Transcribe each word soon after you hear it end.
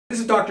This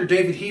is Dr.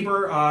 David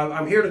Heber.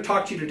 I'm here to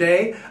talk to you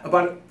today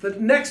about the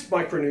next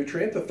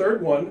micronutrient, the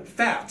third one,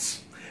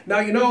 fats. Now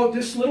you know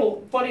this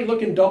little funny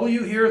looking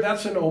W here,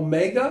 that's an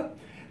omega.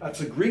 That's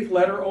a Greek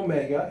letter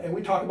omega, and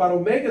we talk about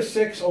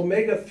omega-6,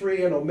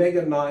 omega-3, and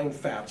omega-9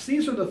 fats.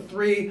 These are the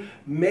three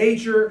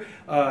major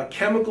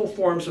chemical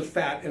forms of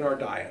fat in our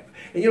diet.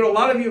 And you know, a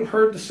lot of you have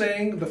heard the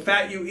saying, the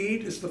fat you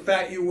eat is the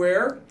fat you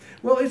wear.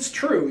 Well, it's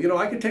true. You know,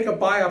 I could take a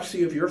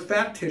biopsy of your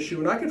fat tissue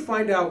and I can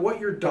find out what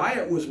your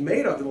diet was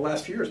made of in the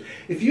last few years.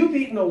 If you've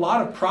eaten a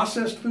lot of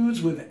processed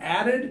foods with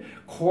added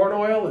corn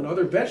oil and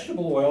other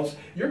vegetable oils,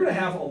 you're going to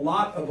have a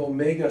lot of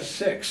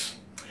omega-6.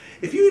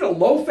 If you eat a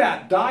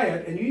low-fat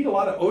diet and you eat a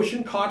lot of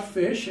ocean-caught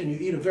fish and you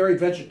eat a very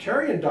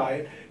vegetarian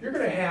diet, you're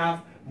going to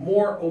have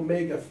more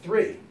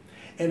omega-3.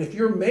 And if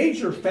your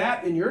major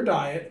fat in your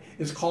diet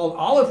is called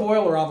olive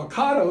oil or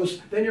avocados,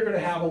 then you're going to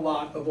have a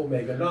lot of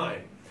omega-9.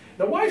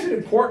 Now, why is it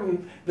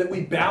important that we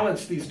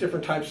balance these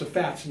different types of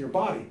fats in your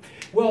body?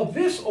 Well,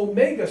 this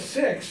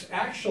omega-6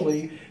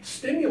 actually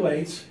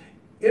stimulates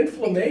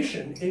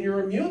inflammation in your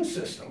immune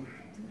system.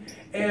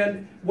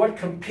 And what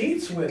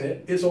competes with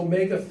it is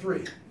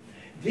omega-3.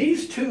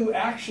 These two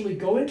actually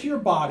go into your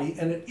body,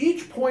 and at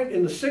each point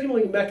in the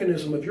signaling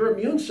mechanism of your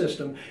immune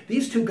system,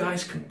 these two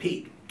guys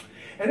compete.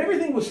 And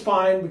everything was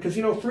fine because,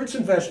 you know, fruits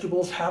and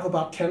vegetables have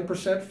about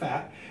 10%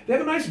 fat. They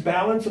have a nice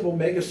balance of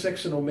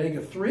omega-6 and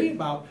omega-3,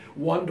 about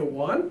 1 to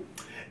 1.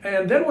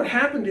 And then what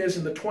happened is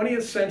in the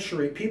 20th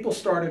century, people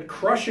started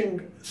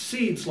crushing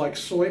seeds like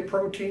soy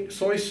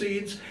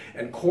seeds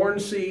and corn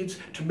seeds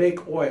to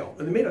make oil.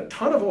 And they made a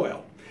ton of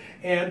oil.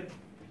 And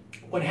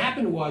what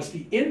happened was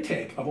the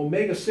intake of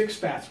omega-6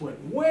 fats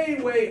went way,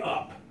 way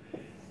up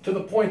to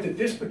the point that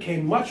this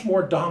became much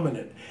more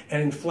dominant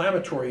and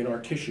inflammatory in our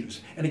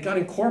tissues. And it got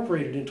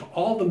incorporated into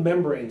all the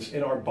membranes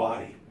in our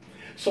body.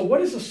 So what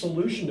is the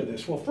solution to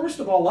this? Well, first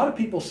of all, a lot of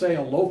people say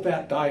a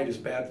low-fat diet is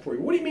bad for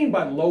you. What do you mean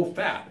by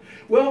low-fat?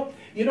 Well,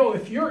 you know,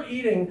 if you're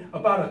eating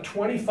about a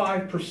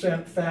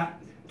 25%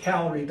 fat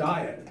calorie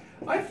diet,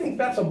 I think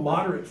that's a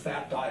moderate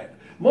fat diet.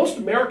 Most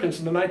Americans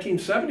in the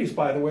 1970s,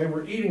 by the way,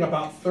 were eating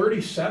about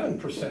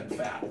 37%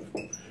 fat,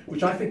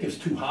 which I think is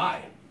too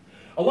high.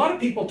 A lot of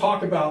people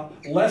talk about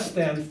less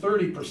than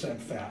 30%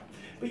 fat.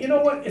 But you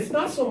know what? It's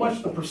not so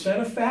much the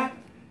percent of fat,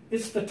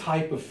 it's the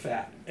type of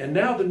fat. And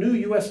now the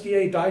new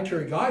USDA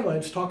dietary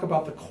guidelines talk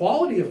about the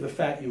quality of the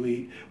fat you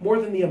eat more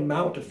than the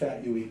amount of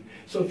fat you eat.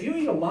 So if you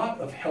eat a lot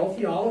of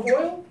healthy olive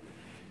oil,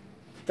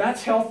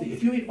 that's healthy.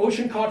 If you eat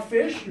ocean-caught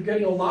fish, you're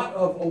getting a lot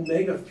of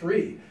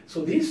omega-3.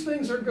 So these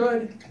things are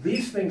good,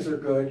 these things are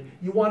good.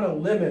 You want to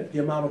limit the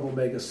amount of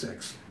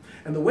omega-6.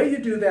 And the way you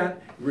do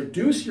that,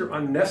 reduce your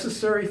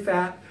unnecessary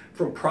fat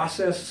from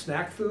processed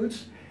snack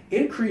foods,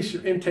 increase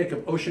your intake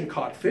of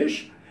ocean-caught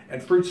fish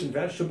and fruits and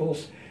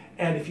vegetables,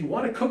 and if you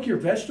want to cook your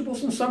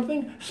vegetables in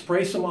something,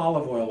 spray some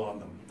olive oil on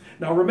them.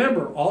 Now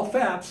remember, all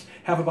fats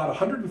have about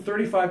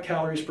 135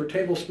 calories per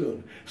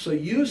tablespoon, so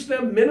use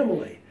them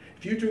minimally.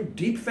 If you do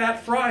deep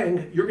fat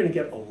frying, you're going to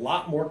get a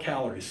lot more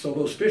calories. So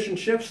those fish and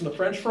chips and the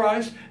French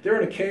fries,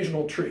 they're an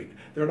occasional treat.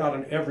 They're not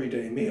an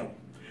everyday meal.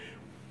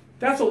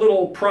 That's a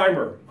little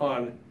primer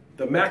on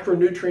the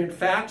macronutrient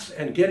fats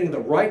and getting the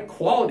right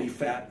quality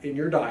fat in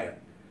your diet.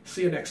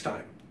 See you next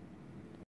time.